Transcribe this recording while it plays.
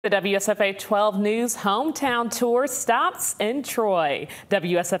The WSFA 12 News hometown tour stops in Troy.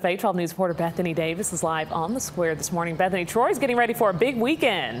 WSFA 12 News reporter Bethany Davis is live on the square this morning. Bethany, Troy's getting ready for a big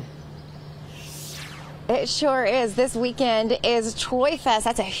weekend. It sure is. This weekend is TroyFest.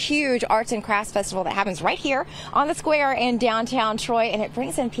 That's a huge arts and crafts festival that happens right here on the square in downtown Troy, and it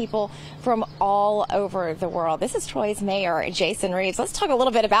brings in people from all over the world. This is Troy's mayor, Jason Reeves. Let's talk a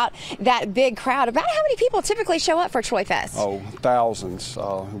little bit about that big crowd. About how many people typically show up for TroyFest? Oh, thousands.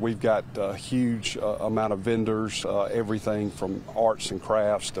 We've got a huge amount of vendors, everything from arts and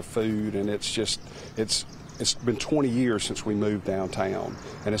crafts to food, and it's been 20 years since we moved downtown,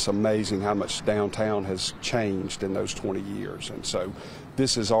 and it's amazing how much downtown has changed in those 20 years. And so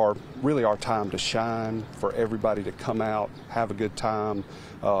this is really our time to shine, for everybody to come out, have a good time.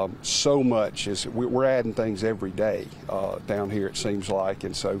 So much is we're adding things every day down here, it seems like.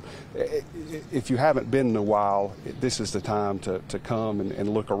 And so if you haven't been in a while, this is the time to come and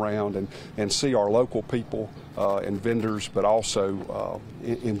look around and see our local people and vendors, but also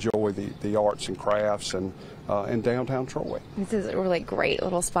enjoy the arts and crafts and in downtown Troy. This is a really great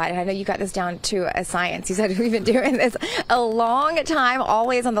little spot, and I know you got this down to a science. You said we've been doing this a long time,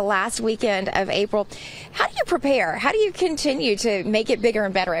 always on the last weekend of April. How do you prepare? How do you continue to make it bigger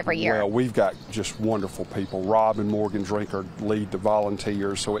and better every year? Well, we've got just wonderful people. Rob and Morgan Drinker lead the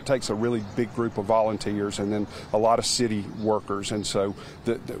volunteers, so it takes a really big group of volunteers and then a lot of city workers, and so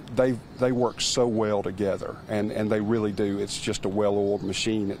they work so well together, and they really do. It's just a well-oiled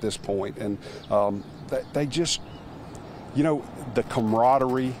machine at this point, and they just, you know, the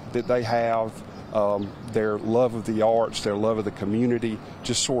camaraderie that they have, their love of the arts, their love of the community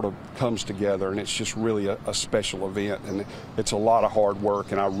just sort of comes together, and it's just really a special event, and it's a lot of hard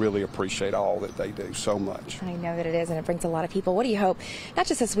work, and I really appreciate all that they do so much. I know that it is, and it brings a lot of people. What do you hope, not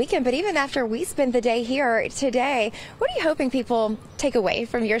just this weekend, but even after we spend the day here today, what are you hoping people take away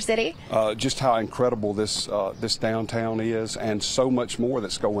from your city? Just how incredible this downtown is, and so much more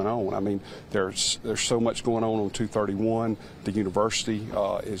that's going on. I mean, there's so much going on 231. The university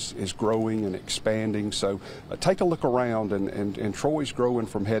is growing and expanding, so take a look around, and Troy's growing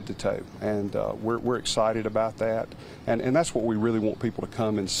from head to toe, and we're excited about that, and that's what we really want people to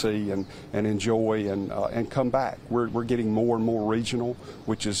come and see and enjoy and come back. We're getting more and more regional,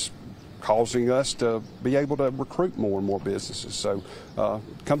 which is causing us to be able to recruit more and more businesses. So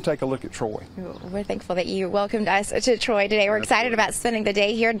come take a look at Troy. We're thankful that you welcomed us to Troy today. We're excited about spending the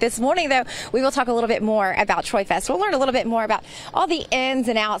day here. This morning, though, we will talk a little bit more about TroyFest. We'll learn a little bit more about all the ins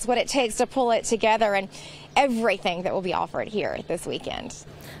and outs, what it takes to pull it together, and everything that will be offered here this weekend.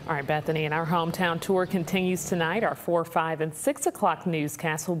 All right, Bethany, and our hometown tour continues tonight. Our 4, 5, and 6 o'clock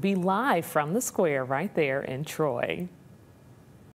newscast will be live from the square right there in Troy.